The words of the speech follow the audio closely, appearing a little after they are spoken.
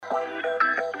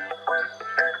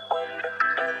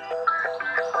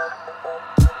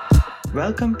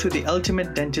Welcome to the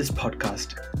Ultimate Dentist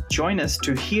Podcast. Join us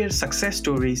to hear success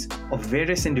stories of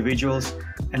various individuals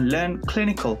and learn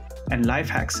clinical and life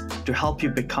hacks to help you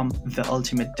become the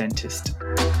ultimate dentist.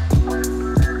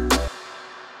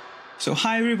 So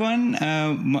hi everyone,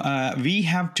 we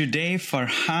have today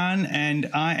Ferhan,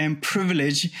 and I am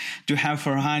privileged to have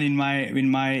Ferhan in my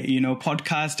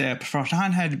podcast.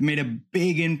 Ferhan had made a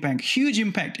big impact, huge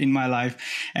impact in my life,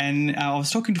 and I was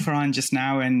talking to Ferhan just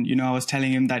now, and I was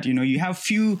telling him that you have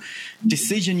few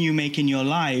decisions you make in your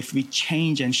life which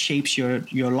change and shapes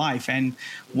your life, and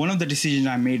one of the decisions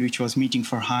I made, which was meeting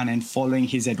Ferhan and following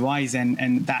his advice,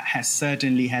 and that has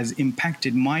certainly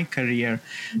impacted my career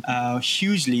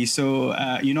hugely. So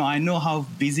I know how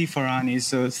busy Ferhan is.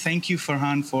 So thank you,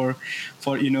 Ferhan, for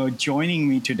joining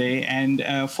me today. And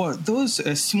for those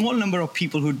small number of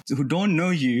people who don't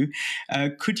know you,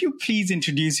 could you please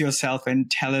introduce yourself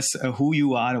and tell us who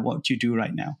you are and what you do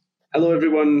right now? Hello,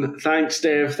 everyone. Thanks,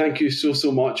 Dev. Thank you so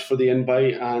much for the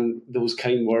invite and those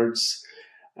kind words.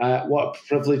 What a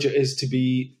privilege it is to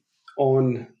be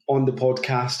on the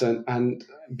podcast and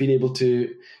being able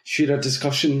to share a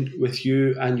discussion with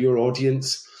you and your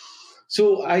audience.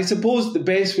 So I suppose the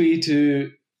best way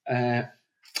to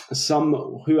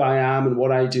sum who I am and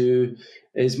what I do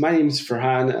is my name's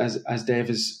Ferhan, as Dev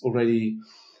has already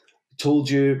told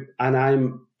you, and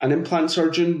I'm an implant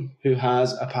surgeon who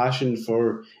has a passion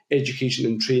for education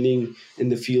and training in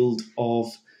the field of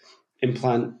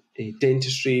implant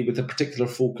dentistry with a particular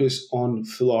focus on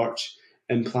full arch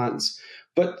implants.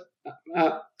 But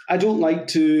I don't like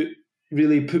to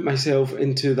really put myself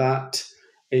into that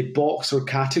a box or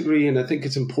category, and I think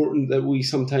it's important that we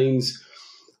sometimes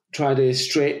try to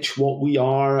stretch what we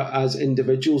are as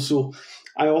individuals. So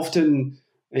I often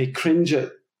cringe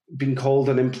at being called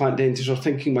an implant dentist or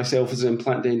thinking myself as an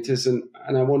implant dentist, and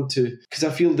I want to, because I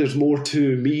feel there's more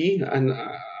to me, and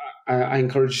I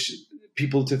encourage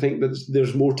people to think that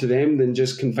there's more to them than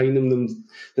just confining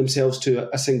themselves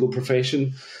to a single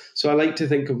profession. So I like to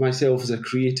think of myself as a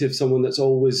creative, someone that's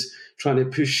always trying to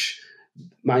push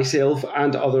myself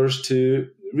and others to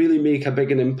really make a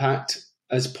big an impact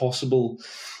as possible.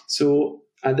 So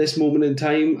at this moment in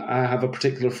time, I have a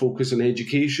particular focus on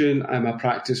education. I'm a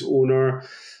practice owner.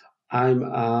 I'm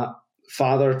a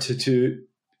father to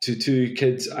two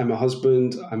kids. I'm a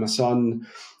husband. I'm a son.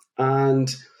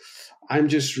 And I'm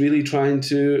just really trying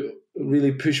to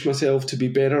really push myself to be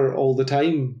better all the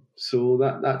time. So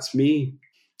that's me.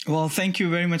 Well, thank you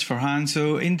very much, Ferhan.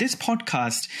 So in this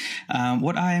podcast,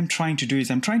 what I am trying to do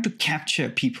is I'm trying to capture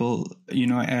people,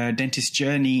 a dentist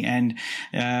journey, and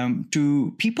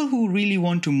to people who really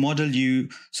want to model you.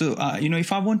 So,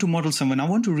 if I want to model someone, I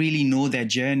want to really know their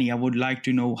journey. I would like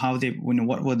to know how they,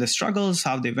 what were the struggles,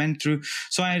 how they went through.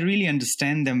 So I really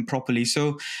understand them properly.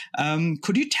 So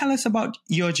could you tell us about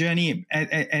your journey?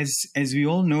 As we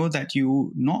all know that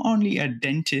you not only a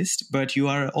dentist, but you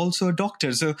are also a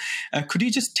doctor. So could you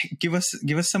just give us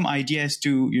some ideas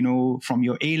to, from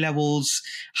your A levels,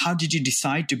 how did you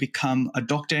decide to become a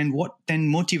doctor, and what then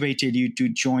motivated you to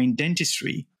join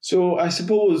dentistry? So I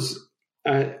suppose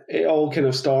it all kind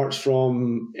of starts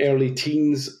from early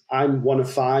teens. I'm one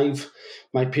of five.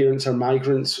 My parents are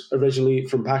migrants originally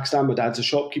from Pakistan. My dad's a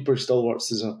shopkeeper, still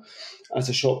works as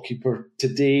a shopkeeper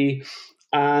today.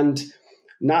 And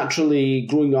naturally,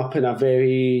 growing up in a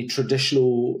very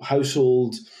traditional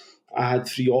household, I had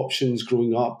three options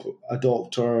growing up: a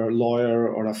doctor, lawyer,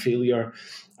 or a failure.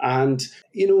 And,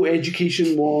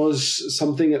 education was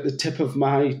something at the tip of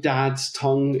my dad's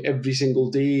tongue every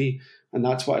single day. And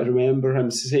that's what I remember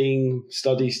him saying: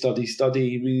 study, study,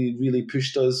 study. Really, really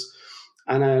pushed us.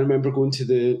 And I remember going to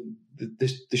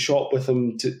the shop with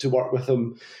him to work with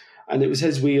him. And it was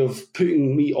his way of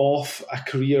putting me off a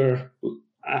career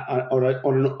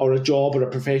or a job or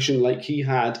a profession like he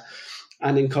had,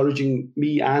 and encouraging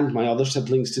me and my other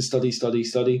siblings to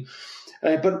study.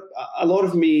 But a lot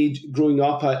of me growing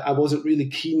up, I wasn't really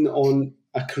keen on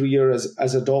a career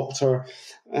as a doctor.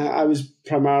 I was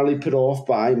primarily put off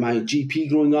by my GP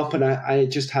growing up, and I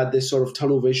just had this sort of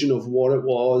tunnel vision of what it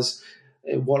was,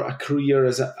 what a career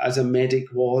as a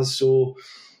medic was. So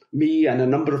me and a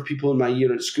number of people in my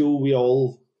year at school, we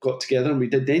all got together and we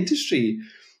did dentistry.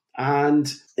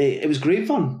 And it was great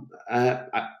fun.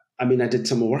 I did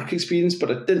some work experience,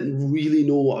 but I didn't really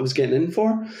know what I was getting in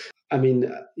for.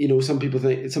 Some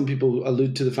people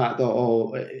allude to the fact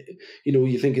that,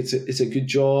 you think it's a good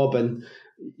job and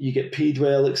you get paid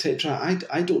well, etc.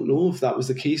 I don't know if that was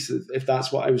the case, if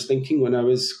that's what I was thinking when I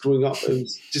was growing up. It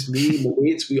was just me and my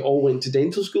mates. We all went to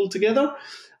dental school together,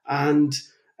 and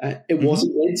it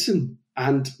wasn't medicine.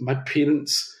 And my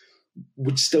parents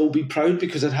would still be proud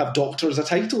because I'd have doctor as a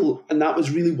title. And that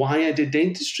was really why I did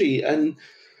dentistry. And,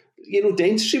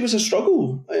 dentistry was a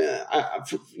struggle.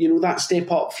 That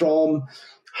step up from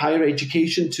higher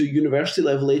education to university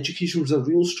level education was a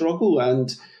real struggle.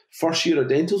 And first year at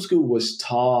dental school was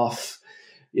tough.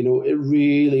 It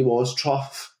really was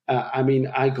tough.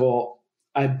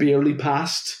 I barely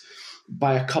passed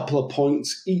by a couple of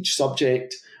points each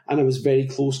subject, and I was very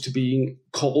close to being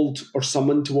called or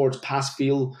summoned towards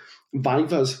pass-fail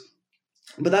vivas.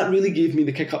 But that really gave me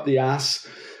the kick up the ass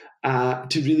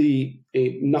to really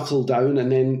knuckle down.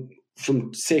 And then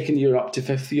from second year up to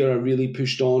fifth year, I really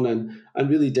pushed on and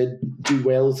really did do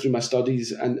well through my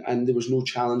studies, and there was no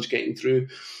challenge getting through.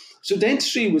 So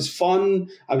dentistry was fun.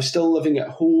 I was still living at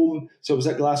home, so I was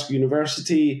at Glasgow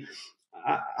University.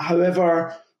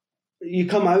 However, you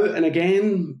come out and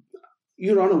again,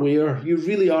 you're unaware. You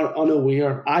really are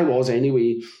unaware. I was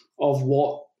anyway, of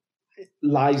what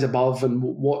lies above and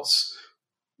what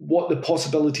the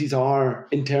possibilities are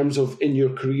in terms of in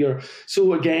your career.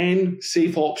 So again,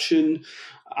 safe option.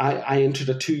 I entered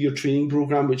a 2-year training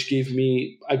program, which gave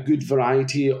me a good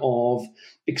variety of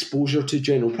exposure to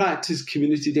general practice,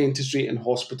 community dentistry, and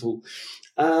hospital.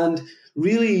 And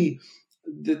really,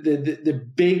 the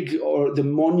big or the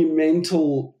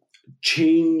monumental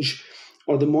change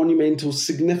or the monumental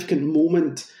significant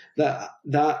moment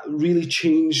that really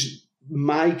changed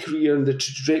my career and the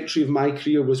trajectory of my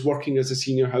career was working as a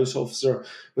senior house officer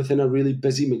within a really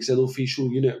busy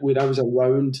maxillofacial unit where I was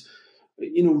around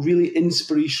really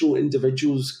inspirational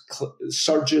individuals,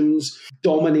 surgeons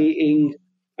dominating.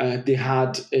 They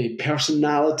had a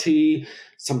personality,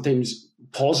 sometimes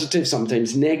positive,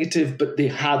 sometimes negative, but they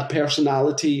had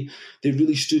personality. They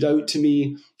really stood out to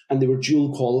me, and they were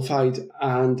dual qualified.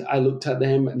 And I looked at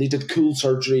them, and they did cool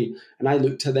surgery, and I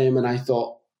looked at them and I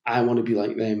thought, I want to be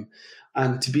like them.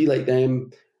 And to be like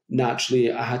them,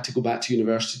 naturally, I had to go back to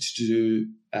university to do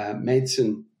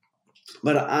medicine.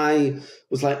 But I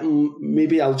was like,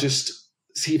 maybe I'll just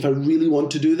see if I really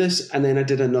want to do this. And then I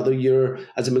did another year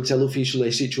as a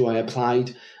maxillofacial SHO. I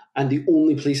applied, and the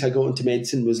only place I got into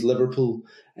medicine was Liverpool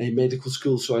Medical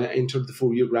School. So I entered the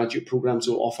 4-year graduate program.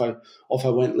 So off I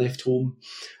went, left home.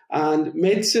 And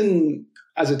medicine,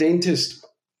 as a dentist,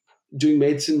 doing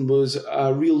medicine was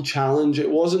a real challenge.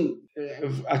 It wasn't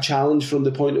a challenge from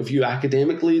the point of view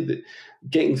academically.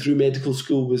 Getting through medical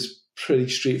school was pretty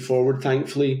straightforward,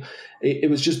 thankfully.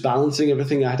 It was just balancing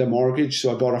everything. I had a mortgage,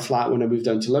 so I bought a flat when I moved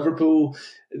down to Liverpool.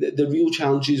 The real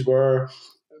challenges were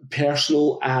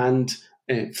personal and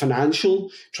financial,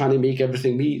 trying to make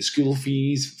everything meet, school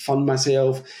fees, fund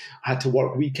myself. I had to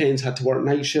work weekends, had to work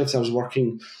night shifts. I was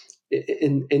working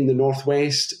in the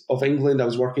northwest of England. I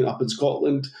was working up in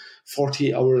Scotland,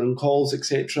 48-hour on calls,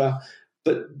 etc.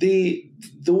 But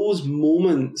those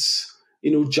moments,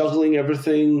 juggling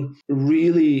everything,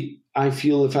 really, I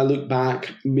feel, if I look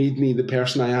back, made me the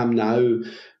person I am now,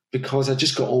 because I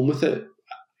just got on with it.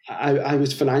 I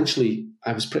was financially,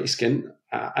 I was pretty skint.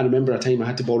 I remember a time I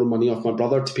had to borrow money off my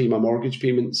brother to pay my mortgage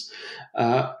payments.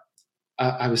 I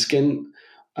was skint,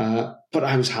 but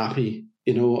I was happy,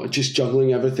 just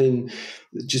juggling everything,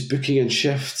 just booking in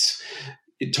shifts,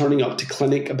 turning up to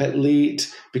clinic a bit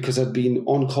late because I'd been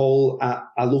on call at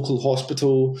a local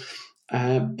hospital.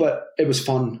 But it was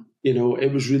fun,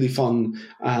 it was really fun.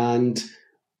 And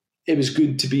it was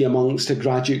good to be amongst a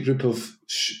graduate group of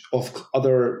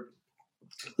other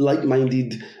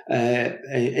like-minded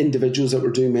individuals that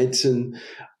were doing medicine.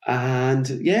 And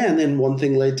then one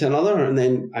thing led to another. And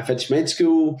then I finished med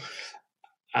school.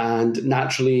 And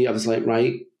naturally, I was like,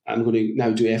 right, I'm going to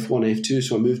now do F1, F2.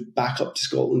 So I moved back up to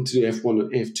Scotland to do F1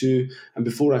 and F2. And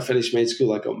before I finished med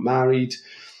school, I got married.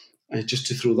 Just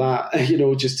to throw that,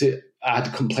 just to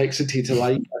add complexity to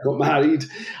life, I got married.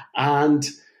 And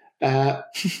I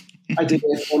did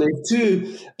F1,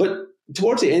 F2. But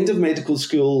towards the end of medical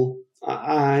school,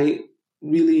 I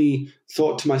really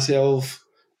thought to myself,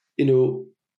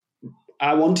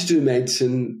 I want to do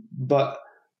medicine, but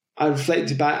I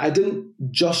reflected back, I didn't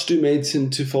just do medicine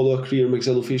to follow a career in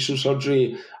maxillofacial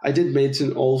surgery. I did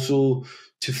medicine also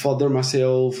to further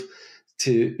myself,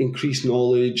 to increase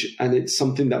knowledge, and it's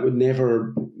something that would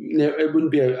it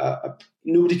wouldn't be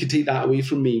nobody could take that away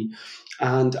from me.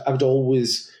 And I would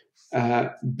always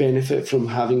benefit from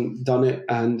having done it.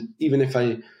 And even if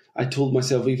I told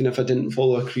myself, even if I didn't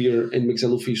follow a career in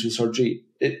maxillofacial surgery,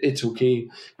 it's okay.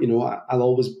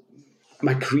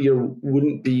 My career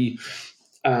wouldn't be,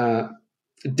 there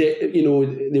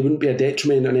wouldn't be a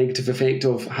detriment or negative effect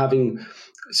of having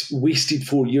wasted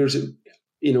 4 years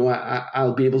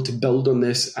I'll be able to build on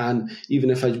this. And even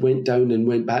if I went down and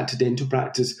went back to dental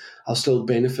practice, I'll still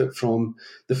benefit from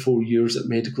the 4 years at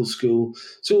medical school.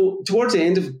 So towards the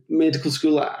end of medical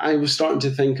school, I was starting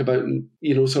to think about,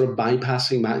 sort of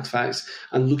bypassing max facs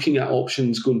and looking at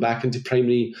options going back into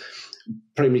primary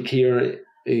care,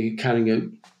 carrying out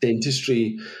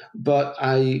dentistry. But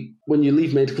when you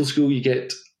leave medical school, you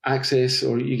get access,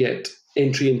 or you get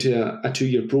entry into a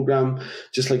 2-year program,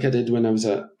 just like I did when I was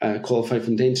qualified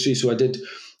from dentistry. So I did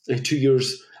 2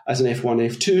 years as an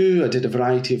F1, F2. I did a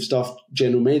variety of stuff: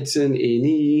 general medicine,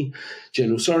 A&E,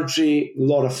 general surgery. A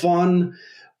lot of fun.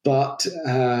 But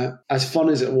as fun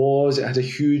as it was, it had a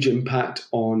huge impact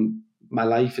on my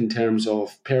life in terms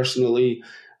of personally,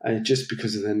 just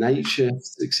because of the night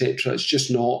shifts, etc. It's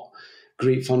just not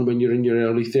great fun when you're in your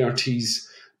early 30s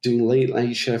doing late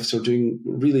night shifts or doing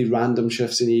really random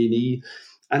shifts in A&E.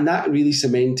 And that really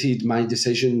cemented my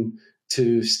decision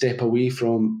to step away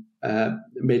from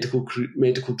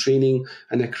medical training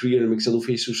and a career in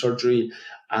maxillofacial surgery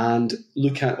and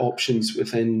look at options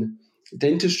within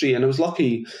dentistry. And I was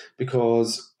lucky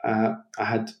because I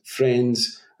had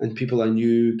friends and people I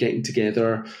knew getting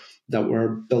together that were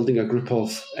building a group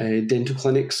of dental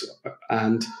clinics,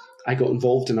 and I got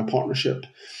involved in a partnership.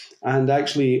 And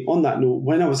actually, on that note,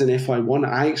 when I was in FY1,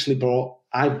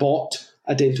 I bought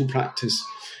a dental practice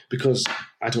because,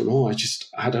 I don't know, I just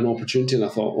had an opportunity and I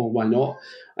thought, oh, why not?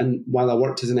 And while I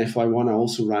worked as an FY1, I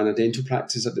also ran a dental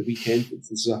practice at the weekend, which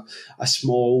was a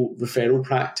small referral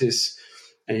practice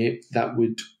that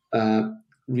would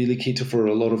really cater for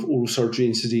a lot of oral surgery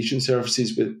and sedation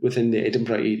services within the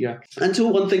Edinburgh area. And so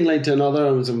one thing led to another.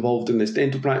 I was involved in this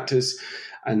dental practice,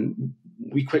 and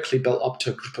we quickly built up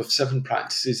to a group of 7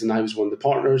 practices, and I was one of the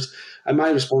partners. And my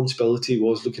responsibility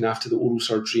was looking after the oral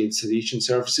surgery and sedation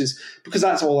services, because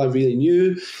that's all I really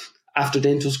knew. After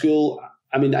dental school,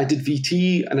 I did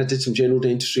VT and I did some general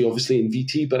dentistry, obviously, in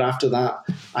VT, but after that,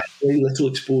 I had very little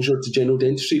exposure to general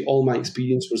dentistry. All my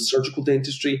experience was surgical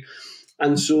dentistry.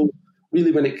 And so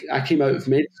really, when I came out of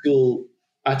med school,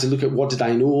 I had to look at what did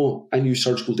I know. I knew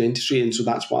surgical dentistry, and so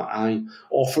that's what I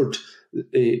offered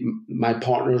my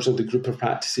partners or the group of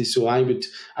practices. So I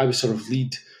was sort of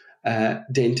lead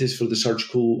dentist for the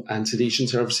surgical and sedation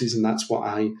services, and that's what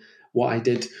I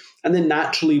did. And then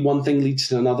naturally, one thing leads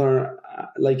to another.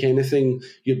 Like anything,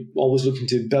 you're always looking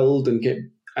to build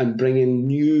and bring in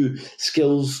new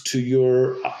skills to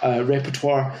your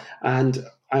repertoire. And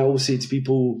I always say to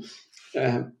people,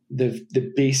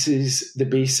 the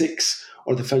basics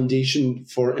or the foundation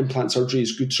for implant surgery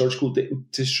is good surgical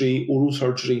dentistry, oral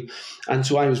surgery. And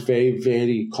so I was very,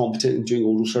 very competent in doing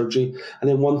oral surgery. And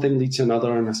then one thing leads to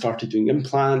another, and I started doing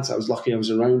implants. I was lucky I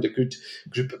was around a good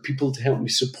group of people to help me,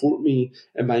 support me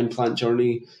in my implant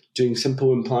journey, doing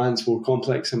simple implants, more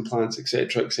complex implants,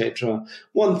 etc., etc.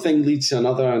 One thing leads to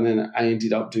another, and then I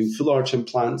ended up doing full arch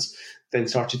implants, then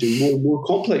started doing more and more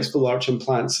complex full arch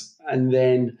implants, and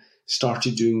then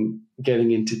started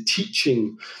getting into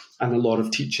teaching and a lot of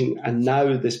teaching. And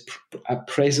now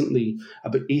presently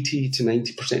about 80 to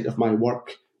 90% of my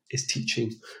work is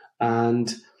teaching.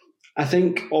 And I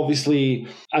think obviously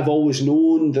I've always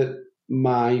known that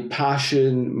my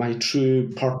passion, my true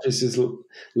purpose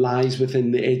lies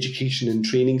within the education and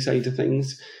training side of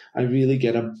things. I really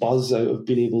get a buzz out of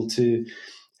being able to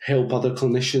help other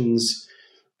clinicians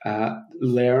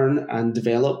learn and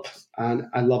develop, and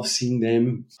I love seeing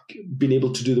them being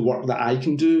able to do the work that I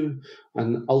can do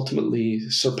and ultimately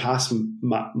surpass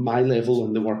my level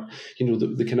in the work,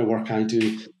 the kind of work I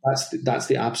do. That's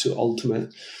the absolute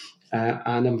ultimate,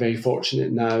 and I'm very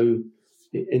fortunate now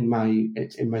in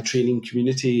my training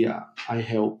community. I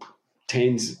help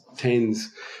tens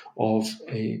of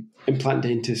implant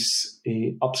dentists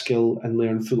upskill and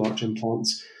learn full arch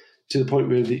implants, to the point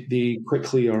where they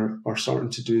quickly are starting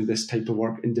to do this type of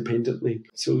work independently.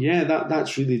 So yeah,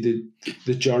 that's really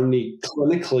the journey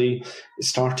clinically.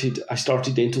 I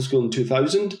started dental school in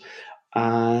 2000,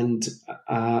 and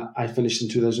I finished in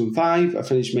 2005. I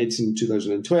finished medicine in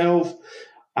 2012,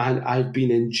 and I've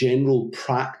been in general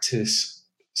practice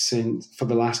for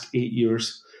the last 8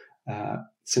 years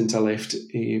since I left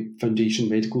foundation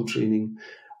medical training,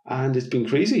 and it's been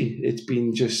crazy. It's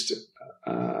been just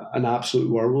an absolute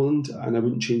whirlwind, and I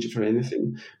wouldn't change it for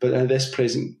anything. But at this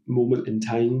present moment in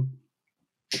time,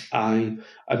 I'm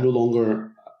no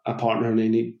longer a partner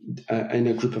in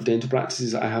a group of dental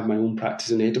practices. I have my own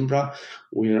practice in Edinburgh,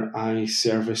 where I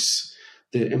service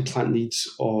the implant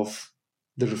needs of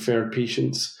the referred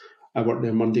patients. I work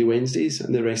there Monday, Wednesdays,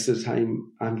 and the rest of the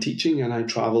time I'm teaching, and I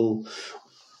travel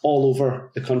all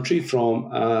over the country,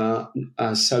 from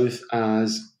as south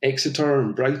as Exeter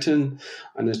and Brighton,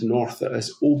 and as north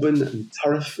as Oban and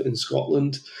Turriff in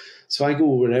Scotland. So I go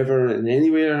wherever and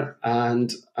anywhere,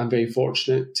 and I'm very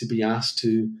fortunate to be asked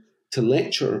to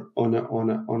lecture on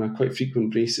a quite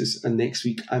frequent basis. And next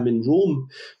week I'm in Rome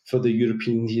for the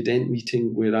European Dent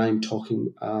meeting, where I'm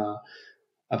talking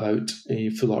about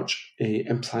full arch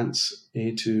implants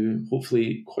to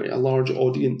hopefully quite a large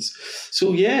audience.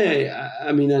 So yeah,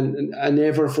 I mean, I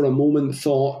never for a moment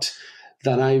thought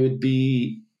that I would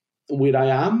be where I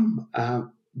am,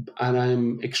 and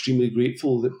I'm extremely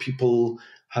grateful that people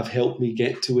have helped me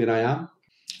get to where I am.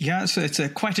 Yeah, so it's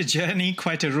quite a journey,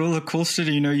 quite a roller coaster.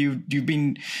 You've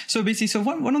been so busy. So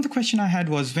one of the question I had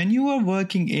was, when you were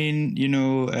working in,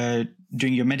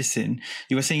 doing your medicine,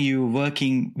 you were saying you were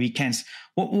working weekends.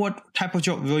 What type of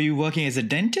job were you working as a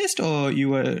dentist, or you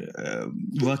were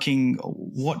working?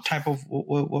 What type of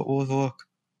work?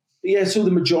 Yeah, so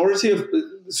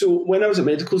when I was at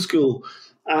medical school,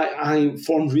 I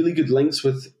formed really good links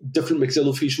with different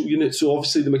maxillofacial units. So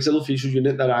obviously the maxillofacial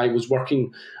unit that I was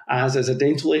working as a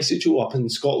dental SHO up in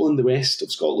Scotland, the west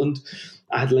of Scotland,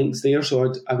 I had links there.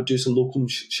 So I would do some local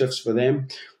shifts for them.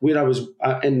 Where I was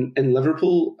in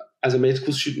Liverpool as a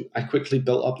medical student, I quickly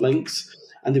built up links,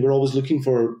 and they were always looking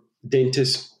for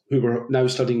dentists who were now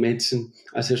studying medicine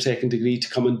as their second degree to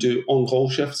come and do on-call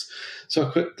shifts. So I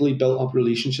quickly built up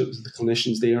relationships with the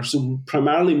clinicians there. So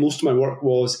primarily most of my work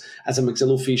was as a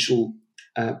maxillofacial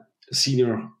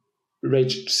senior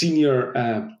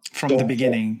from doctor. The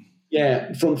beginning.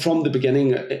 Yeah, from the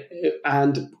beginning.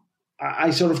 And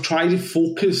I sort of try to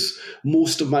focus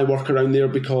most of my work around there,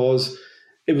 because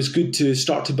it was good to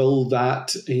start to build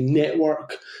that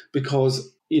network,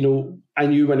 because I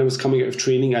knew when I was coming out of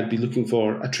training, I'd be looking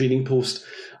for a training post.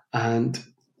 And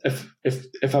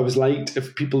if I was liked,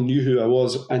 if people knew who I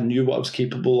was and knew what I was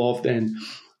capable of, then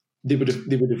they would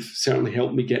have certainly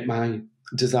helped me get my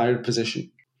desired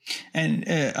position. And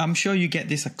I'm sure you get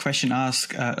this question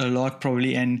asked a lot,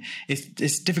 probably, and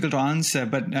it's difficult to answer.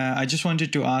 But I just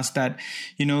wanted to ask that,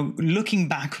 looking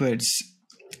backwards,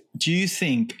 do you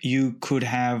think you would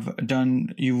have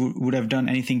done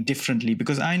anything differently?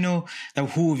 Because I know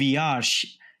that who we are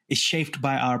is shaped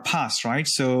by our past, right?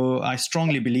 So I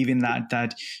strongly believe in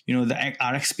that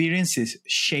our experiences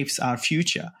shapes our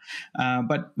future.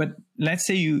 But let's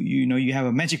say you have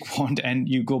a magic wand and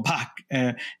you go back,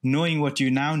 knowing what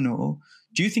you now know.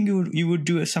 Do you think you would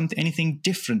do anything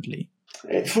differently?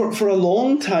 For a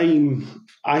long time,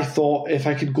 I thought if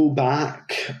I could go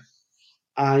back,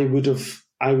 I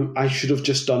should have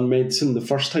just done medicine the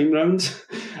first time round.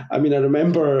 I mean, I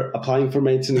remember applying for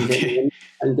medicine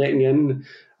and getting in.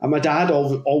 And my dad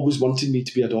always wanted me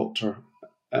to be a doctor.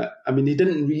 I mean, he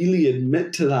didn't really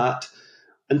admit to that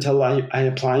until I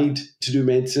applied to do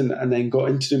medicine and then got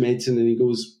into medicine. And he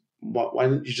goes, "Why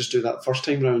didn't you just do that first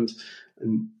time round?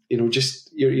 And just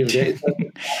you're getting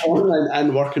on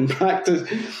and work and practice."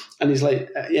 And he's like,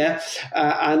 "Yeah."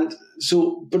 And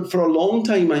so, but for a long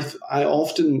time, I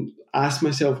often asked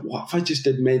myself, what if I just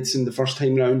did medicine the first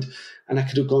time round, and I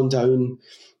could have gone down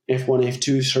F1,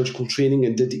 F2 surgical training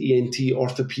and did ENT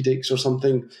orthopedics or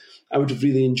something. I would have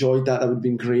really enjoyed that. That would have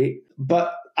been great.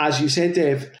 But as you said,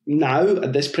 Dev, now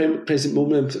at this present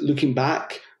moment, looking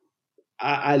back,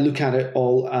 I look at it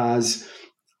all as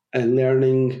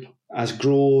learning, as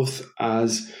growth,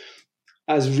 as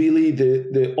really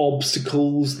the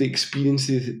obstacles, the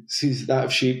experiences that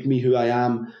have shaped me who I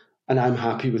am. And I'm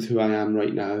happy with who I am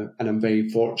right now, and I'm very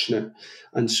fortunate.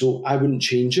 And so I wouldn't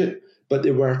change it. But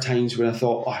there were times where I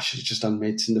thought, I should have just done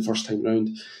medicine the first time round,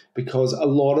 because a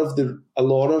lot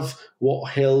of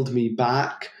what held me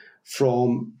back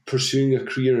from pursuing a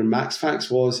career in MaxFax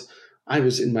was I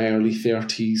was in my early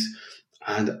 30s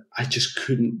and I just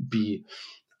couldn't be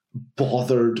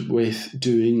bothered with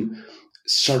doing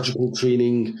surgical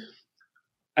training.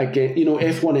 Again,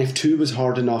 F1, F2 was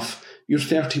hard enough. You're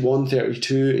 31,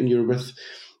 32, and you're with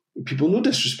people, no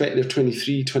disrespect, they're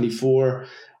 23, 24,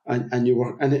 and you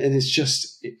work, and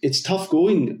it's tough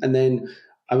going. And then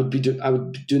I would be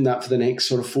doing that for the next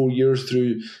sort of 4 years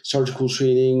through surgical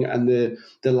training, and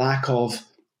the lack of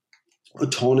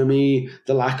autonomy,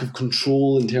 the lack of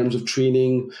control in terms of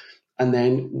training. And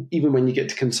then even when you get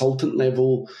to consultant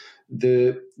level,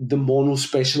 the mono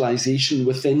specialization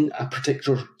within a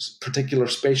particular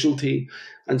specialty.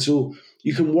 And so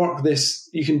you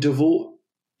can devote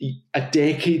a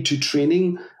decade to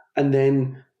training, and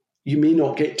then you may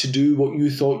not get to do what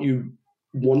you thought you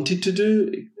wanted to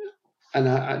do. And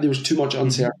there was too much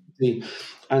uncertainty.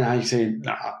 And I said,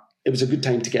 it was a good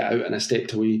time to get out, and I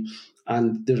stepped away.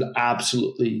 And there's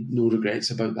absolutely no regrets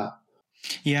about that.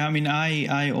 Yeah, I mean,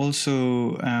 I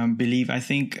also believe, I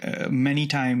think many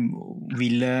times we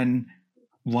learn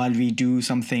while we do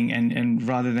something, and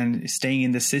rather than staying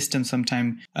in the system,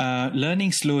 sometimes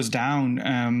learning slows down,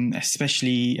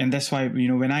 especially, and that's why,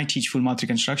 when I teach full master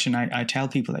construction, I tell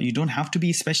people that you don't have to be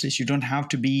a specialist, you don't have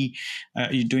to be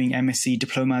you're doing MSc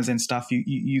diplomas and stuff.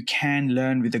 You can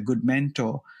learn with a good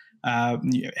mentor.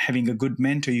 Having a good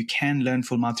mentor, you can learn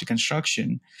full master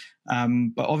construction.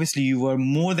 But obviously, you were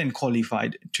more than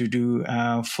qualified to do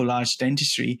full arch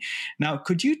dentistry. Now,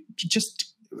 could you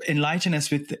just enlighten us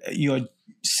with your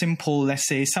simple, let's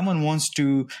say someone wants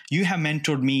to, you have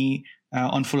mentored me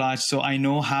on full arch, so I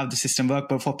know how the system works.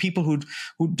 But for people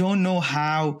who don't know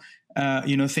how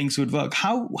things would work,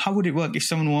 how would it work if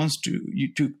someone wants to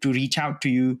reach out to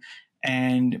you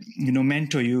and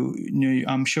mentor you?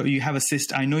 I'm sure you have a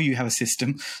system. I know you have a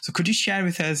system. So could you share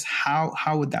with us how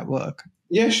would that work?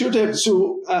 Yeah, sure, Deb.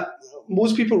 So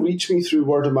most people reach me through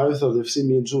word of mouth, or they've seen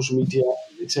me on social media,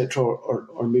 etc.,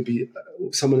 or maybe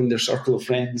someone in their circle of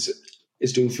friends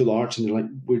is doing full arch, and they're like,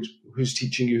 "Who's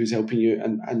teaching you? Who's helping you?"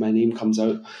 And my name comes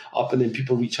up, and then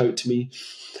people reach out to me.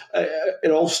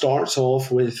 It all starts off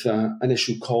with an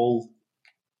initial call,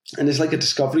 and it's like a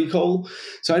discovery call.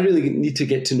 So I really need to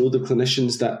get to know the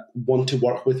clinicians that want to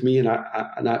work with me, and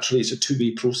actually, it's a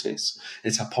two-way process.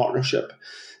 It's a partnership.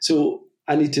 So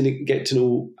I need to get to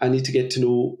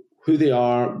know who they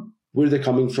are, where they're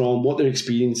coming from, what their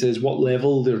experience is, what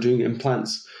level they're doing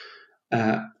implants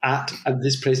at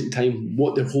this present time,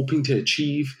 what they're hoping to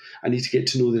achieve. I need to get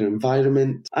to know their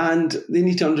environment, and they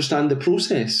need to understand the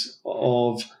process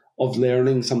of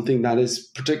learning something that is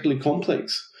particularly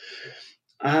complex.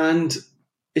 And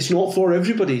it's not for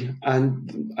everybody.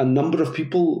 And a number of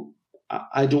people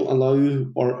I don't allow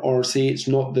or say it's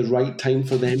not the right time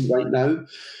for them right now.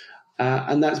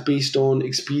 And that's based on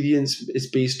experience. It's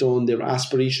based on their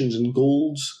aspirations and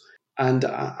goals. And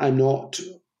I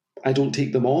don't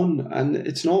take them on. And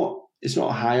it's not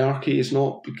a hierarchy. It's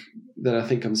not that I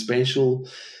think I'm special.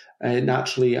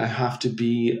 Naturally, I have to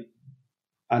be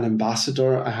an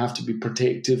ambassador. I have to be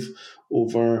protective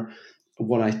over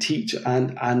what I teach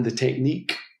and the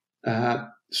technique.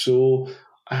 So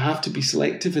I have to be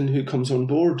selective in who comes on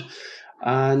board.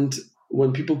 And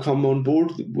when people come on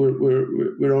board,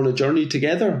 we're on a journey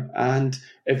together, and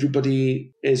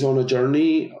everybody is on a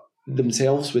journey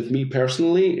themselves with me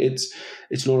personally.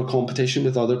 It's not a competition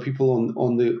with other people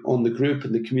on the group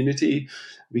and the community.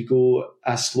 We go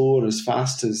as slow or as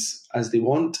fast as they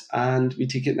want, and we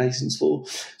take it nice and slow.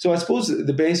 So I suppose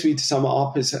the best way to sum it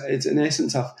up is it's in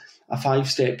essence a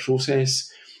 5-step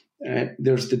process.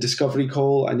 There's the discovery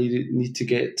call. I need to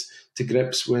get to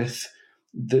grips with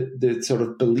the sort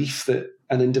of belief that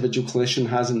an individual clinician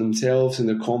has in themselves and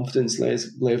their confidence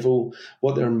level,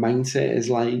 what their mindset is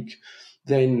like.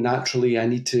 Then naturally I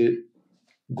need to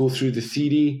go through the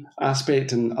theory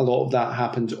aspect, and a lot of that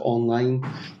happens online.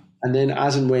 And then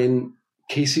as and when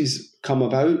cases come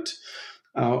about,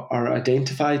 are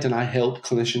identified, and I help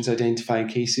clinicians identify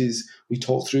cases. We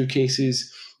talk through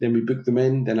cases, then we book them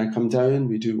in, then I come down,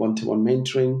 we do one-to-one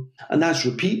mentoring, and that's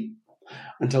repeat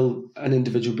until an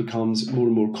individual becomes more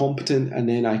and more competent, and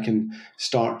then I can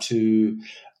start to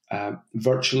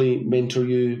virtually mentor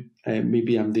you.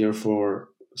 Maybe I'm there for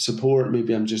support,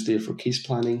 maybe I'm just there for case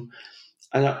planning.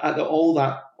 And at all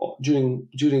that,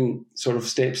 during sort of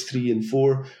steps 3 and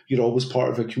 4, you're always part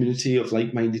of a community of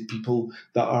like-minded people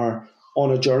that are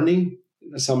on a journey.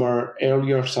 Some are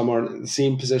earlier, some are in the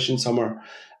same position, some are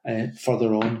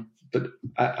further on. But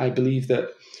I believe that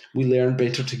we learn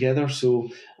better together. So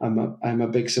I'm a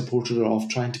big supporter of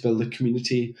trying to build a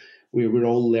community where we're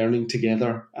all learning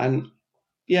together. And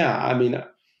yeah, I mean,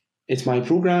 it's my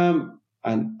program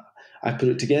and I put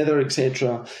it together,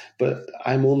 etc. But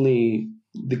I'm only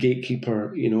the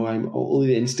gatekeeper, I'm only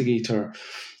the instigator.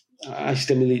 I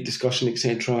stimulate discussion,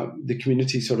 etc. The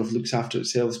community sort of looks after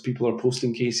itself. People are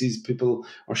posting cases, people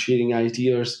are sharing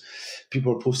ideas,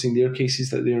 people are posting their cases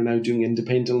that they are now doing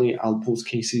independently. I'll post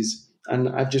cases. And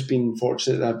I've just been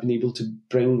fortunate that I've been able to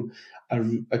bring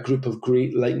a group of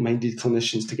great like-minded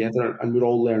clinicians together, and we're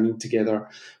all learning together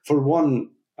for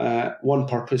one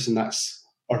purpose, and that's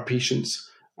our patients,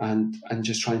 and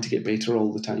just trying to get better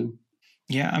all the time.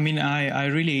 Yeah, I mean, I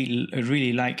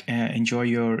really like enjoy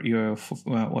your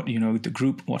the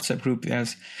group, WhatsApp group.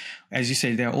 As you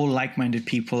say, they're all like-minded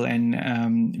people, and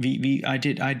I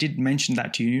did mention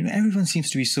that to you. Everyone seems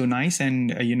to be so nice,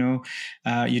 and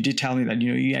you did tell me that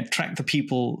you attract the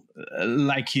people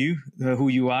like you, who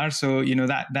you are. So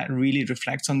that really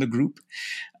reflects on the group.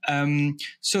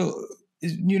 So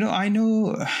I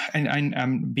know, and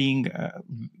I'm being,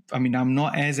 I'm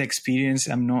not as experienced,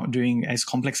 I'm not doing as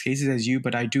complex cases as you,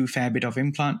 but I do a fair bit of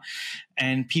implant.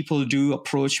 And people do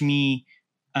approach me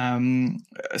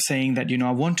saying that,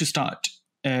 I want to start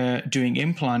doing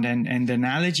implant. And the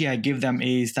analogy I give them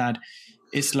is that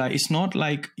it's not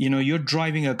like, you're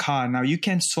driving a car. Now you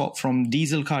can swap from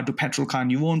diesel car to petrol car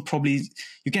and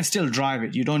you can still drive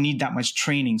it. You don't need that much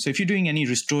training. So if you're doing any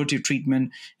restorative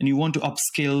treatment and you want to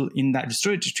upskill in that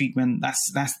restorative treatment,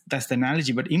 that's the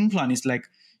analogy. But implant is like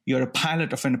you're a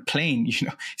pilot of a plane,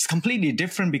 it's completely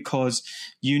different because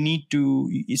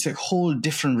it's a whole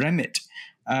different remit.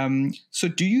 So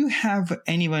do you have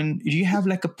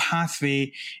like a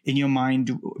pathway in your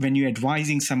mind when you're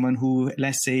advising someone who,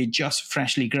 let's say, just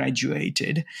freshly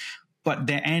graduated, but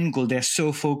their end goal, they're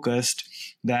so focused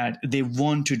that they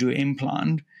want to do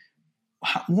implant?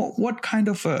 What kind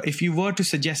of, if you were to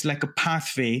suggest like a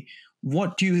pathway,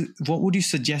 what would you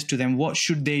suggest to them? What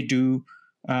should they do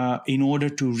in order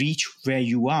to reach where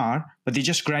you are, but they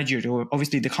just graduated, or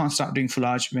obviously they can't start doing full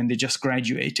arch when they just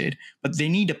graduated, but they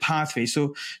need a pathway.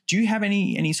 So do you have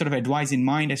any sort of advice in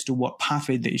mind as to what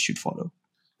pathway they should follow?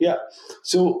 Yeah.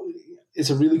 So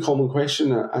it's a really common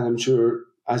question, and I'm sure,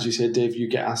 as you said, Dave, you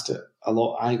get asked it a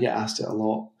lot. I get asked it a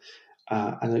lot.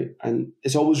 And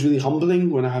it's always really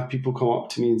humbling when I have people come up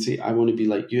to me and say, I want to be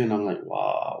like you. And I'm like,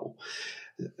 wow,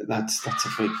 that's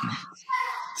a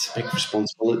big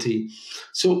responsibility.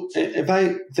 So if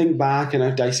I think back and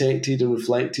I've dissected and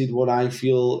reflected what I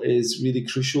feel is really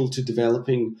crucial to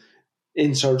developing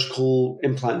in surgical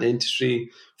implant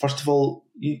dentistry, first of all,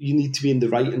 you need to be in the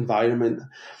right environment.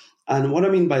 And what I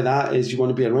mean by that is you want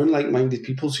to be around like-minded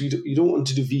people. So you don't want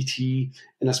to do VT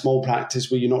in a small practice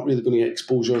where you're not really going to get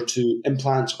exposure to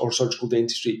implants or surgical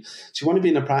dentistry. So you want to be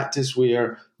in a practice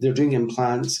where they're doing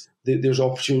implants, there's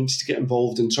opportunities to get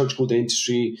involved in surgical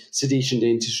dentistry, sedation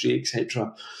dentistry,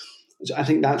 etc. So I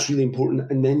think that's really important.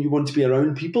 And then you want to be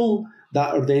around people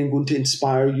that are then going to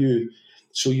inspire you.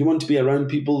 So you want to be around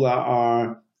people that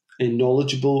are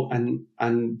knowledgeable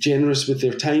and generous with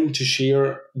their time to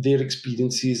share their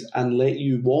experiences and let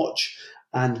you watch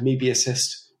and maybe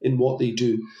assist in what they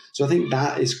do. So I think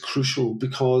that is crucial,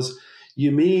 because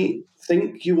you may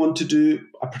think you want to do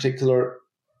a particular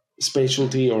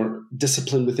specialty or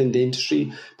discipline within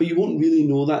dentistry, but you won't really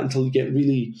know that until you get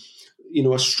really,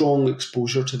 a strong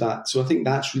exposure to that. So I think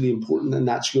that's really important, and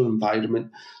that's your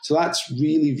environment. So that's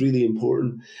really, really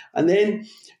important. And then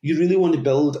you really want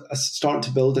to start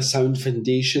to build a sound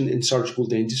foundation in surgical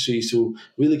dentistry. So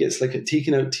really gets like at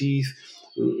taking out teeth,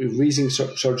 raising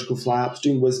surgical flaps,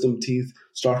 doing wisdom teeth,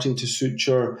 starting to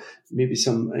suture, maybe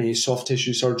some soft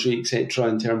tissue surgery, etc.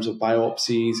 in terms of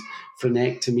biopsies,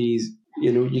 frenectomies.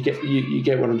 You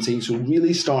get what I'm saying. So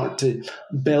really start to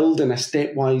build in a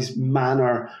stepwise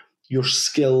manner your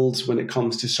skills when it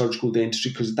comes to surgical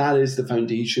dentistry, because that is the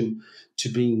foundation to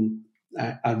being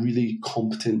a really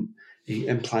competent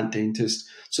implant dentist.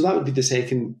 So that would be the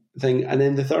second thing. And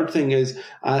then the third thing is,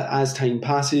 as time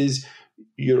passes,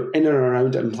 you're in and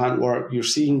around implant work, you're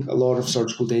seeing a lot of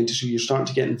surgical dentistry, you're starting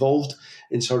to get involved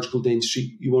in surgical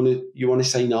dentistry, you want to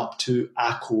sign up to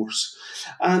a course.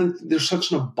 And there's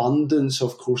such an abundance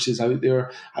of courses out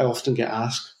there. I often get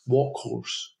asked, what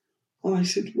course? Well, I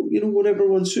said, whatever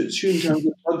one suits you in terms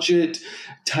of budget,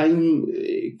 time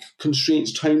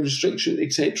constraints, time restriction,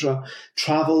 etc.,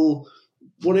 travel,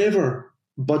 whatever,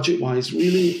 budget-wise.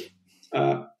 Really,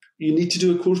 you need to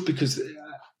do a course because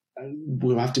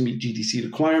we'll have to meet GDC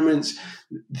requirements.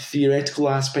 The theoretical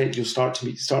aspect, you'll start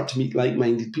to meet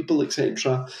like-minded people,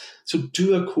 etc. So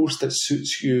do a course that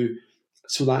suits you.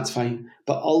 So that's fine.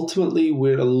 But ultimately,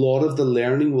 where a lot of the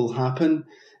learning will happen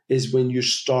is when you're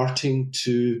starting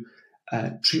to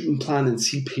treatment plan and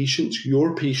see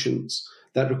your patients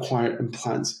that require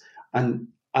implants. And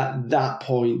at that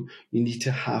point, you need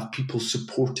to have people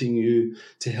supporting you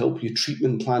to help you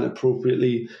treatment plan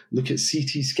appropriately, look at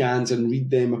CT scans and read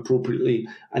them appropriately,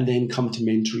 and then come to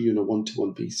mentor you on a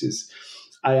one-to-one basis.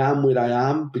 I am where I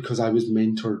am because I was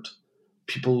mentored.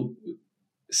 People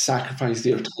sacrifice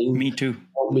their time. Me too.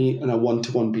 For me on a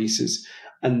one-to-one basis.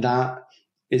 And that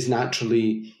is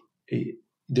naturally,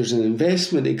 there's an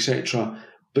investment, etc.,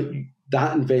 but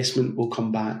that investment will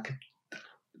come back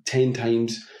 10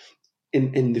 times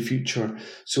in the future.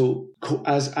 So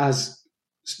as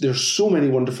there's so many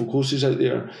wonderful courses out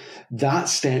there, that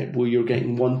step where you're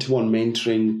getting one-to-one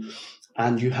mentoring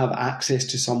and you have access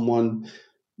to someone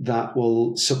that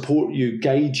will support you,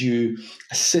 guide you,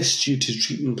 assist you to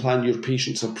treatment plan your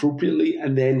patients appropriately,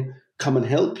 and then come and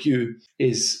help you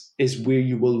is where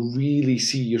you will really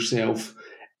see yourself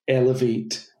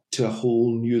elevate to a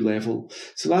whole new level.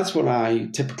 So that's what I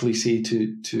typically say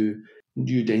to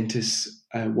new dentists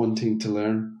wanting to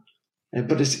learn.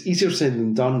 But it's easier said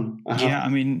than done. I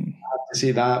have to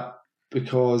say that,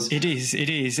 because it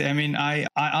is. I mean,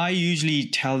 I usually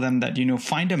tell them that,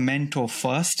 find a mentor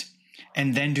first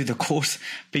and then do the course,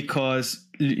 because,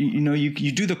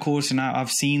 you do the course, and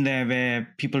I've seen there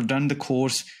where people have done the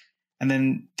course and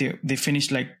then they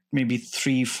finished like maybe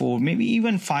 3, 4, maybe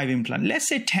even 5 implants. Let's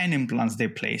say 10 implants they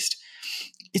placed.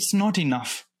 It's not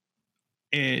enough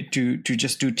to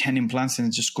just do 10 implants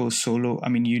and just go solo. I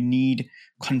mean, you need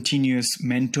continuous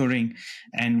mentoring.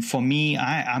 And for me,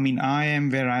 I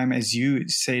am where I am, as you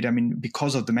said,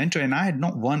 because of the mentor. And I had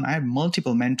not one, I had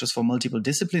multiple mentors for multiple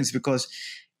disciplines, because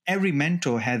every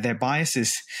mentor had their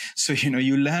biases. So,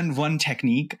 you learn one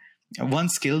technique, one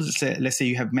skill. Let's say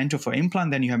you have mentor for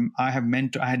implant, then I had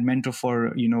mentor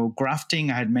for,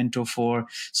 grafting. I had mentor for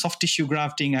soft tissue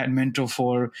grafting. I had mentor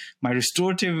for my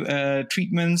restorative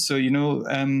treatments. So,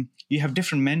 you have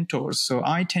different mentors. So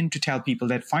I tend to tell people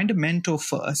that find a mentor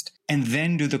first and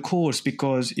then do the course,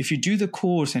 because if you do the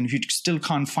course and if you still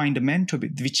can't find a mentor,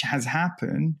 which has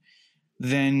happened,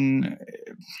 then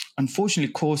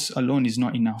unfortunately course alone is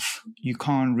not enough. You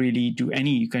can't really do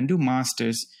you can do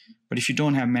masters, but if you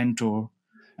don't have mentor,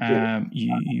 you can't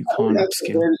upskill. That's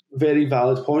a very, very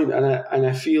valid point. And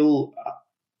I feel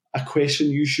a question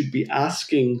you should be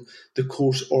asking the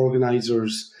course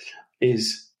organizers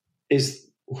is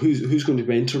who's going to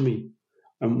mentor me,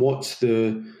 and what's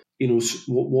the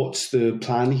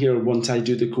plan here once I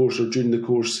do the course or during the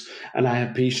course and I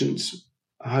have patients.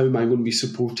 How am I going to be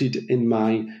supported in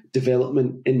my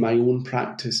development in my own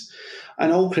practice?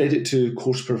 And all credit to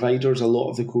course providers. A lot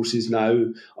of the courses now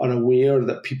are aware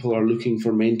that people are looking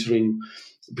for mentoring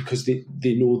because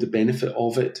they know the benefit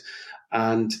of it,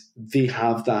 and they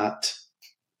have that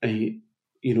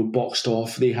boxed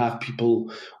off. They have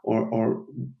people or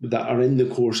that are in the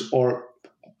course or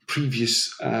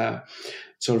previous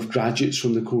sort of graduates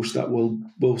from the course that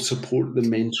will support the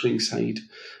mentoring side.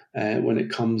 When it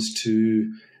comes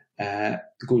to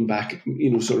going back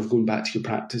to your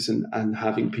practice and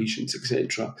having patients,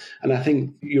 etc. And I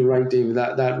think you're right, David,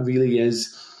 that really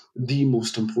is the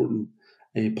most important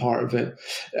part of it.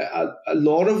 A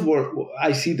lot of work,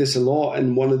 I see this a lot,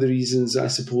 and one of the reasons I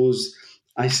suppose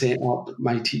I set up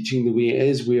my teaching the way it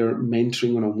is, where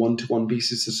mentoring on a one-to-one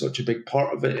basis is such a big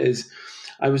part of it, is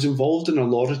I was involved in a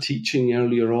lot of teaching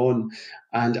earlier on,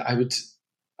 and I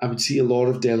would see a lot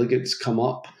of delegates come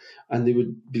up and they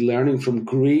would be learning from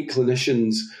great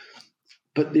clinicians,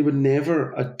 but they would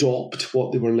never adopt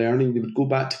what they were learning. They would go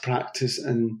back to practice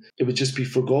and it would just be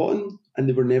forgotten, and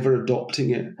they were never adopting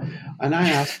it. And I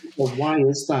asked, well, why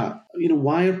is that?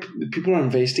 Why are people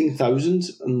investing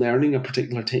thousands in learning a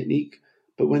particular technique,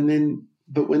 but when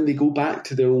they go back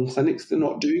to their own clinics, they're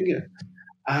not doing it?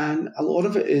 And a lot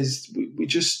of it is we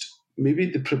just, maybe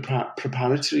the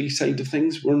preparatory side of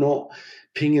things, we're not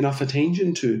paying enough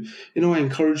attention to. I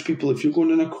encourage people, if you're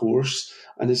going on a course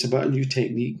and it's about a new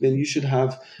technique, then you should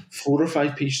have 4 or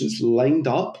 5 patients lined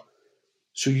up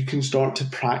so you can start to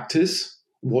practice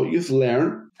what you've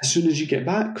learned as soon as you get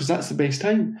back, because that's the best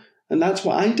time. And that's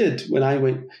what I did when I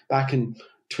went back in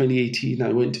 2018.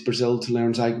 I went to Brazil to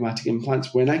learn zygomatic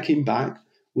implants. When I came back,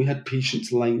 we had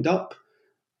patients lined up,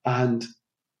 and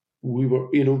we were,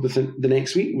 within the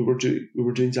next week we were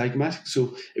doing zygomatic.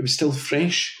 So it was still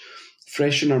fresh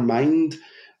in our mind,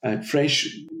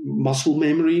 fresh muscle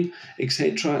memory,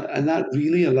 etc. And that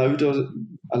really allowed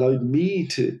me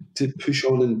to push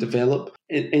on and develop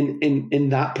in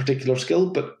that particular skill.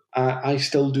 But I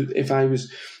still do. If I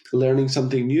was learning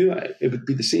something new, it would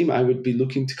be the same. I would be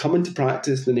looking to come into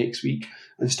practice the next week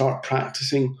and start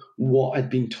practicing what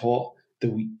I'd been taught the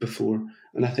week before.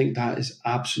 And I think that is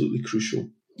absolutely crucial.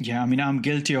 Yeah, I'm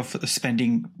guilty of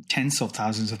spending tens of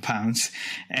thousands of pounds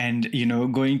and,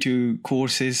 going to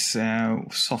courses,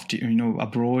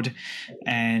 abroad.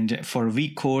 And for a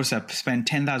week course, I spent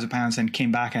 £10,000 and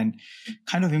came back and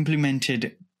kind of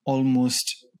implemented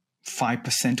almost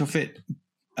 5% of it.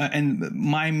 And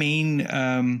my main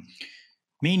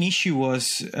issue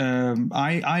was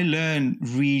I learned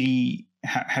really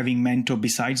having mentor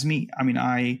besides me.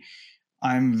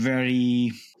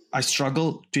 I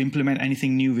struggle to implement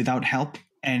anything new without help.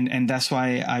 And that's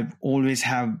why I always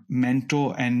have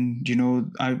mentor. And,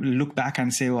 I look back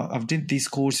and say, well, I've did these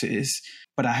courses,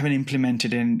 but I haven't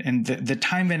implemented. And the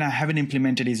time when I haven't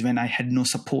implemented is when I had no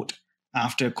support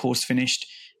after a course finished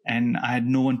and I had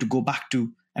no one to go back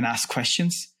to and ask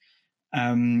questions.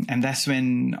 And that's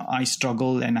when I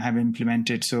struggle and I have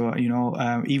implemented. So,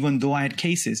 even though I had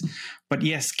cases, but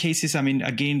yes, cases,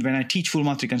 again, when I teach full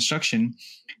mouth reconstruction,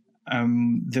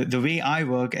 the way I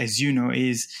work, as you know,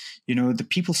 is, the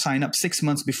people sign up 6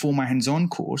 months before my hands-on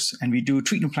course, and we do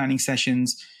treatment planning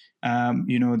sessions.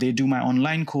 They do my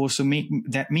online course. So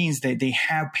that means that they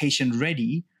have patient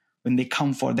ready when they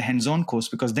come for the hands-on course,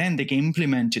 because then they can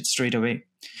implement it straight away.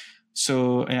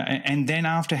 So, and then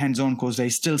after hands-on course, they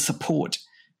still support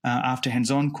after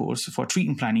hands-on course for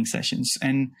treatment planning sessions.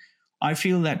 And I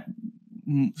feel that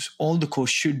all the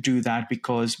course should do that,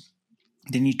 because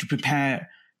they need to prepare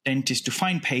dentists to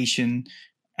find patient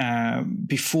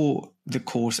before the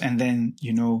course, and then,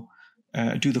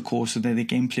 do the course so that they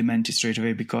can implement it straight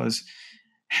away. Because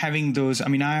having those,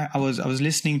 I was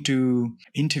listening to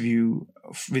interview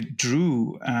with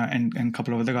Drew and a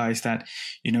couple of other guys that,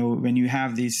 when you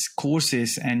have these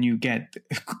courses and you get,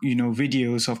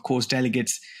 videos of course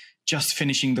delegates just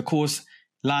finishing the course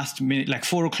last minute, like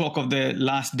 4:00 of the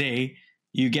last day,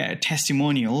 you get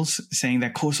testimonials saying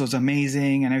that course was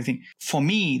amazing and everything. For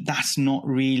me, that's not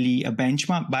really a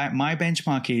benchmark. My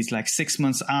benchmark is like 6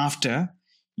 months after.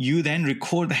 You then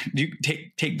record that, you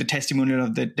take the testimonial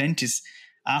of the dentist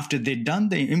after they've done,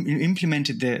 they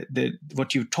implemented the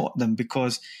what you taught them,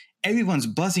 because everyone's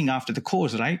buzzing after the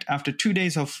course, right? After 2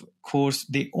 days of course,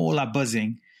 they all are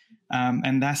buzzing.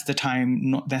 And that's the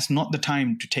time, that's not the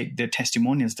time to take the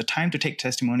testimonials. The time to take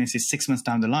testimonials is 6 months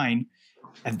down the line.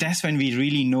 And that's when we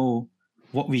really know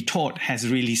what we taught has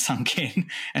really sunk in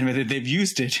and whether they've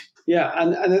used it. Yeah,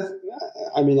 and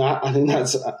I think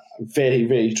that's very,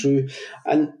 very true.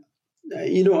 And,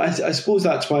 I suppose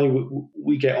that's why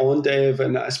we get on, Dev,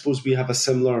 and I suppose we have a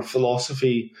similar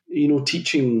philosophy.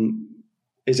 Teaching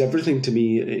is everything to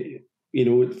me.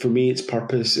 For me, it's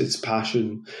purpose, it's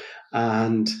passion.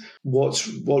 And what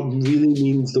really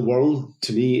means the world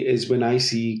to me is when I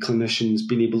see clinicians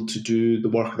being able to do the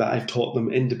work that I've taught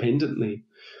them independently.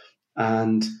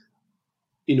 And,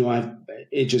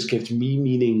 it just gives me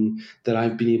meaning that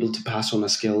I've been able to pass on a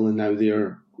skill, and now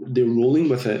they're rolling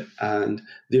with it, and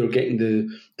they're getting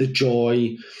the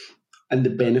joy and the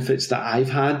benefits that I've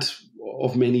had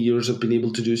of many years of being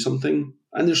able to do something.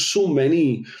 And there's so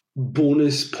many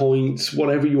bonus points,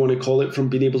 whatever you want to call it, from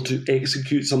being able to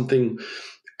execute something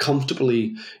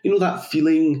comfortably. That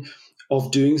feeling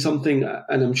of doing something,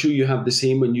 and I'm sure you have the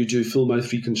same when you do full mouth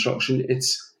reconstruction,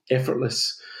 it's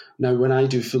effortless. Now, when I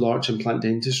do full arch implant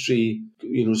dentistry,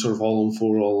 sort of all on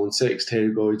 4, all on 6,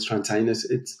 pterygoids, transinus,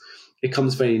 it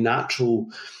comes very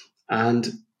natural,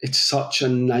 and it's such a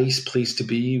nice place to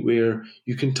be where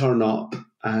you can turn up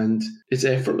and it's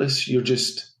effortless. You're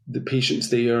just, the patient's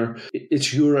there,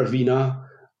 it's your arena,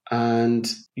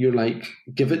 and you're like,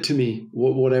 give it to me.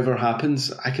 Whatever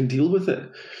happens, I can deal with it.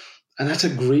 And that's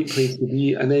a great place to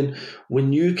be. And then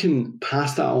when you can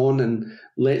pass that on and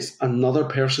let another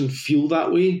person feel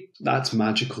that way, that's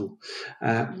magical.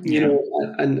 And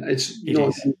it's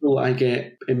not simple. I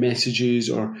get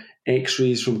messages or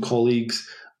x-rays from colleagues,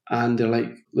 and they're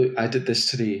like, look, I did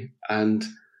this today. And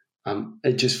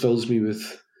it just fills me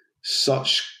with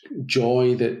such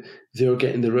joy that they're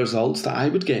getting the results that I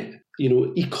would get,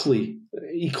 equally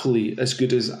as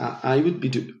good as I would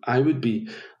be.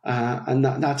 And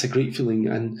that's a great feeling.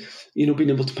 And, being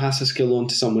able to pass a skill on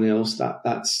to someone else,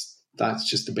 that's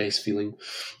just the best feeling.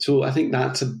 So I think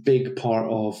that's a big part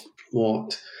of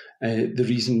what the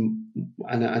reason,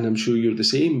 and something, I'm sure you're the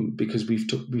same, because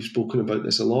we've spoken about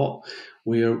this a lot,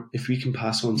 where if we can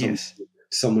pass on something to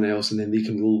someone else and then they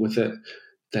can roll with it,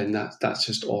 then that's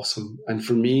just awesome. And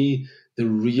for me, the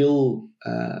real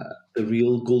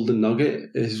golden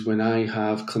nugget is when I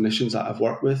have clinicians that I've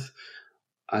worked with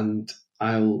and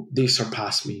they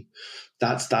surpass me.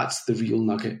 That's the real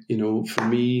nugget. For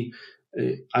me,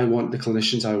 I want the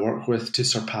clinicians I work with to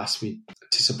surpass me,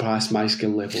 to surpass my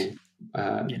skill level.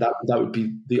 That would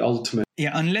be the ultimate.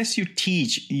 Yeah, unless you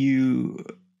teach,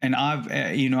 and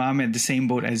I'm at the same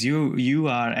boat as you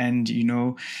are, and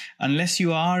unless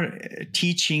you are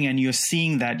teaching and you're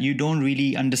seeing that, you don't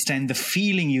really understand the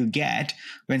feeling you get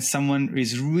when someone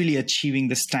is really achieving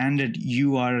the standard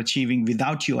you are achieving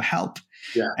without your help.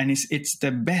 Yeah. And it's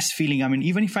the best feeling. I mean,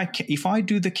 even if I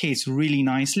do the case really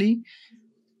nicely,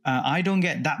 I don't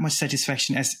get that much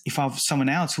satisfaction as if someone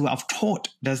else who I've taught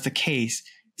does the case.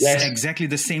 Yes. Exactly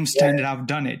the same standard I've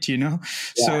done it, Yeah.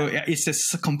 So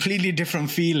it's a completely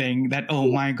different feeling that,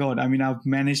 oh my God, I mean, I've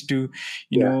managed to,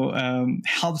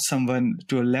 help someone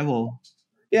to a level.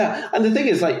 Yeah. And the thing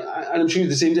is, and I'm sure you're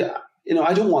the same,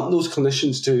 I don't want those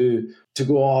clinicians to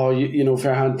go, oh,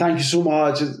 Ferhan, thank you so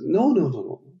much.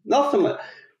 No. Nothing like that.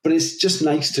 But it's just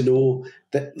nice to know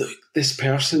that, look, this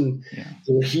person,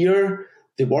 they were here,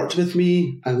 they worked with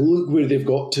me, and look where they've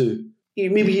got to.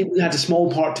 Maybe he had a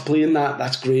small part to play in that.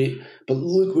 That's great. But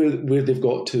look where they've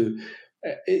got to.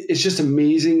 it's just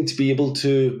amazing to be able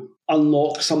to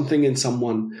unlock something in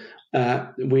someone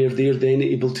where they're then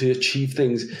able to achieve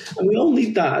things. And we all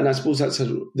need that. And I suppose that's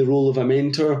the role of a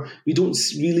mentor. We don't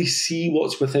really see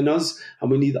what's within us,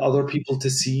 and we need other people to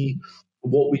see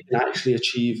what we can actually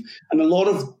achieve. And a lot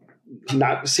of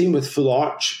that, same with full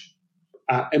arch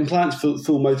implants,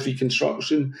 full mouth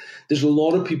reconstruction. There's a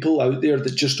lot of people out there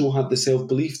that just don't have the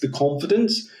self-belief, the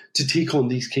confidence to take on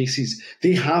these cases.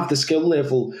 They have the skill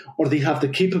level, or they have the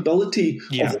capability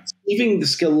of achieving the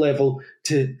skill level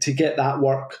to get that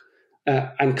work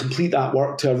and complete that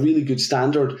work to a really good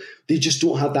standard. They just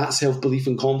don't have that self-belief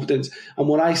and confidence. And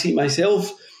what I see myself,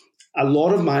 a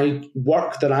lot of my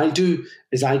work that I do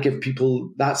is I give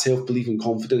people that self-belief and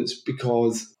confidence,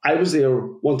 because I was there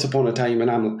once upon a time,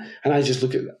 and I just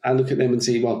look at them and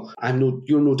say, well,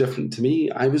 you're no different to me.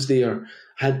 I was there,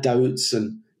 had doubts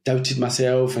and doubted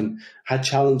myself and had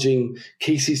challenging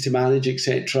cases to manage,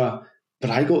 etc. But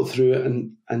I got through it,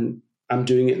 and I'm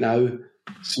doing it now.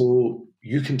 So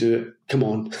you can do it. Come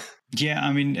on. Yeah,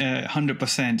 I mean,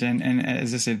 100%. And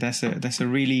as I said, that's a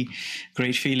really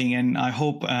great feeling. And I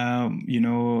hope,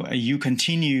 you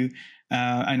continue,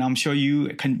 and I'm sure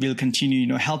you will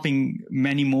continue, helping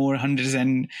many more hundreds.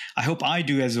 And I hope I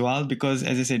do as well, because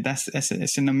as I said,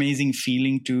 it's an amazing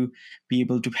feeling to be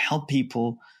able to help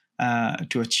people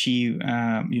to achieve,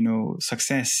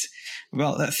 success.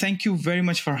 Well, thank you very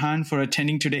much, Ferhan, for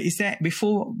attending today. Is there,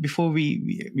 before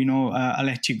we I'll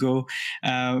let you go,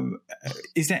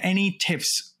 is there any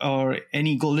tips or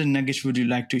any golden nuggets would you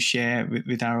like to share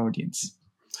with our audience?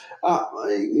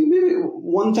 Maybe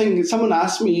one thing someone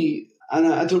asked me, and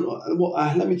I don't know.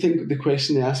 Let me think of the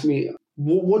question they asked me.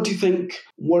 What do you think?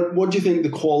 What do you think the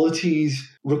qualities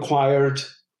required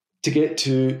to get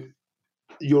to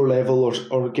your level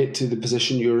or get to the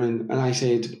position you're in? And I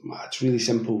said, it's really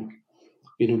simple,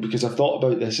 because I've thought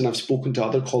about this and I've spoken to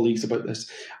other colleagues about this.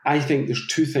 I think there's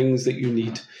two things that you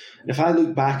need. If I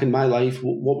look back in my life,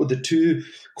 what were the two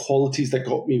qualities that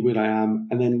got me where I am?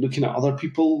 And then looking at other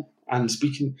people and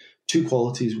speaking, two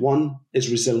qualities. One is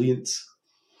resilience.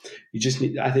 You just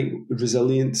need, I think,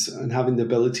 resilience and having the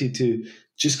ability to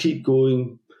just keep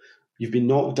going. You've been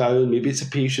knocked down. Maybe it's a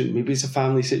patient, maybe it's a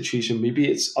family situation, maybe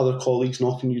it's other colleagues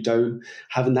knocking you down.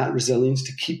 Having that resilience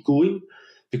to keep going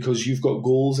because you've got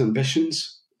goals,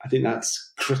 ambitions. I think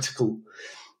that's critical.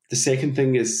 The second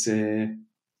thing is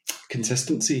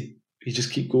consistency. You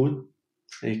just keep going.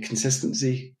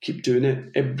 Consistency, keep doing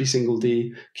it every single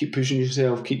day. Keep pushing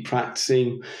yourself, keep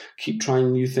practicing, keep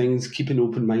trying new things, keeping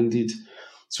open-minded.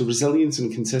 So resilience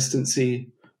and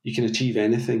consistency, you can achieve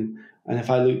anything. And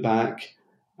if I look back,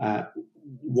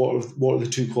 what are the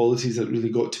two qualities that really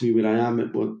got to me where I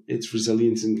am? It's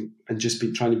resilience and just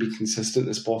trying to be consistent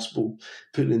as possible.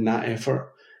 Putting in that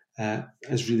effort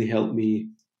has really helped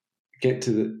me get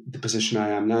to the position I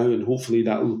am now, and hopefully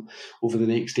that will, over the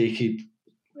next decade,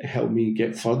 help me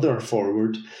get further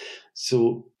forward.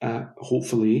 So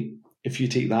hopefully, if you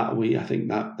take that away, I think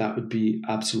that would be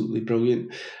absolutely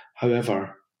brilliant.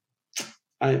 However,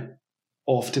 I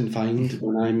often find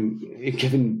when I'm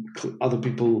giving other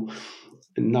people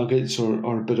nuggets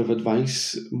or a bit of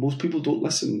advice, most people don't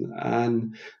listen.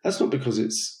 And that's not because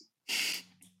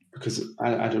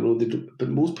I don't know, but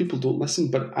most people don't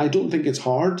listen. But I don't think it's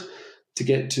hard to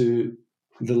get to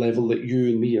the level that you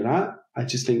and me are at. I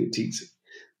just think it takes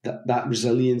that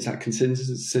resilience, that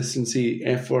consistency,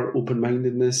 effort,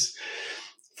 open-mindedness,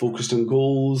 focused on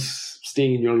goals,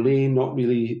 staying in your lane, not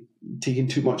really taking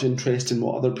too much interest in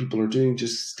what other people are doing,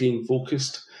 just staying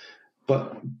focused.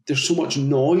 But there's so much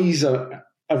noise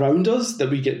around us that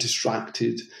we get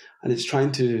distracted, and it's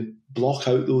trying to block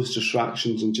out those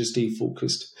distractions and just stay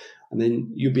focused. And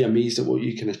then you'll be amazed at what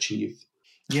you can achieve.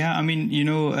 Yeah, I mean,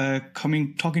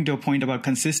 talking to a point about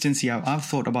consistency, I've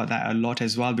thought about that a lot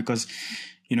as well, because,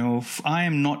 I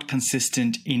am not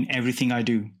consistent in everything I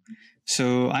do.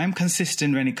 So I'm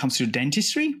consistent when it comes to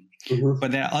dentistry,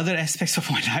 but there are other aspects of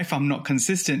my life I'm not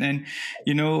consistent. And,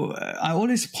 I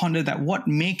always ponder that what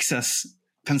makes us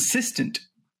consistent,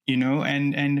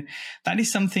 and that is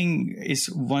something is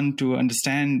one to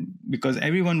understand, because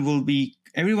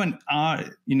everyone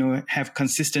have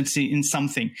consistency in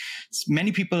something.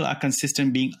 Many people are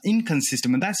consistent being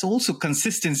inconsistent, and that's also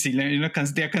consistency,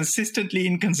 because they're consistently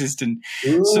inconsistent.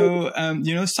 Ooh.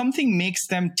 So, something makes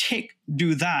them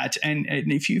do that. And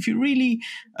if you really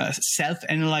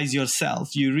self-analyze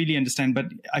yourself, you really understand. But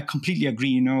I completely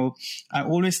agree. I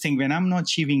always think when I'm not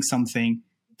achieving something,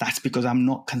 that's because I'm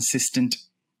not consistent,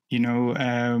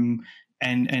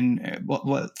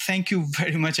 Well, thank you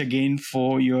very much again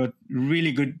for your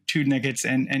really good 2 nuggets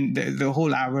and the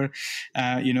whole hour,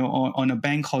 on a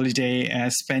bank holiday,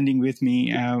 spending with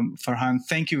me, Ferhan.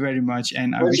 Thank you very much,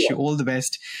 and I wish you all the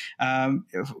best.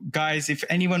 Guys, if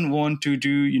anyone want to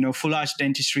do, full arch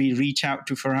dentistry, reach out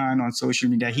to Ferhan on social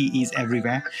media. He is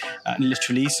everywhere,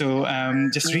 literally. So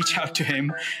just reach out to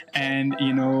him, and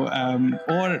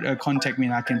or contact me,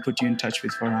 and I can put you in touch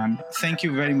with Ferhan. Thank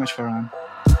you very much, Ferhan.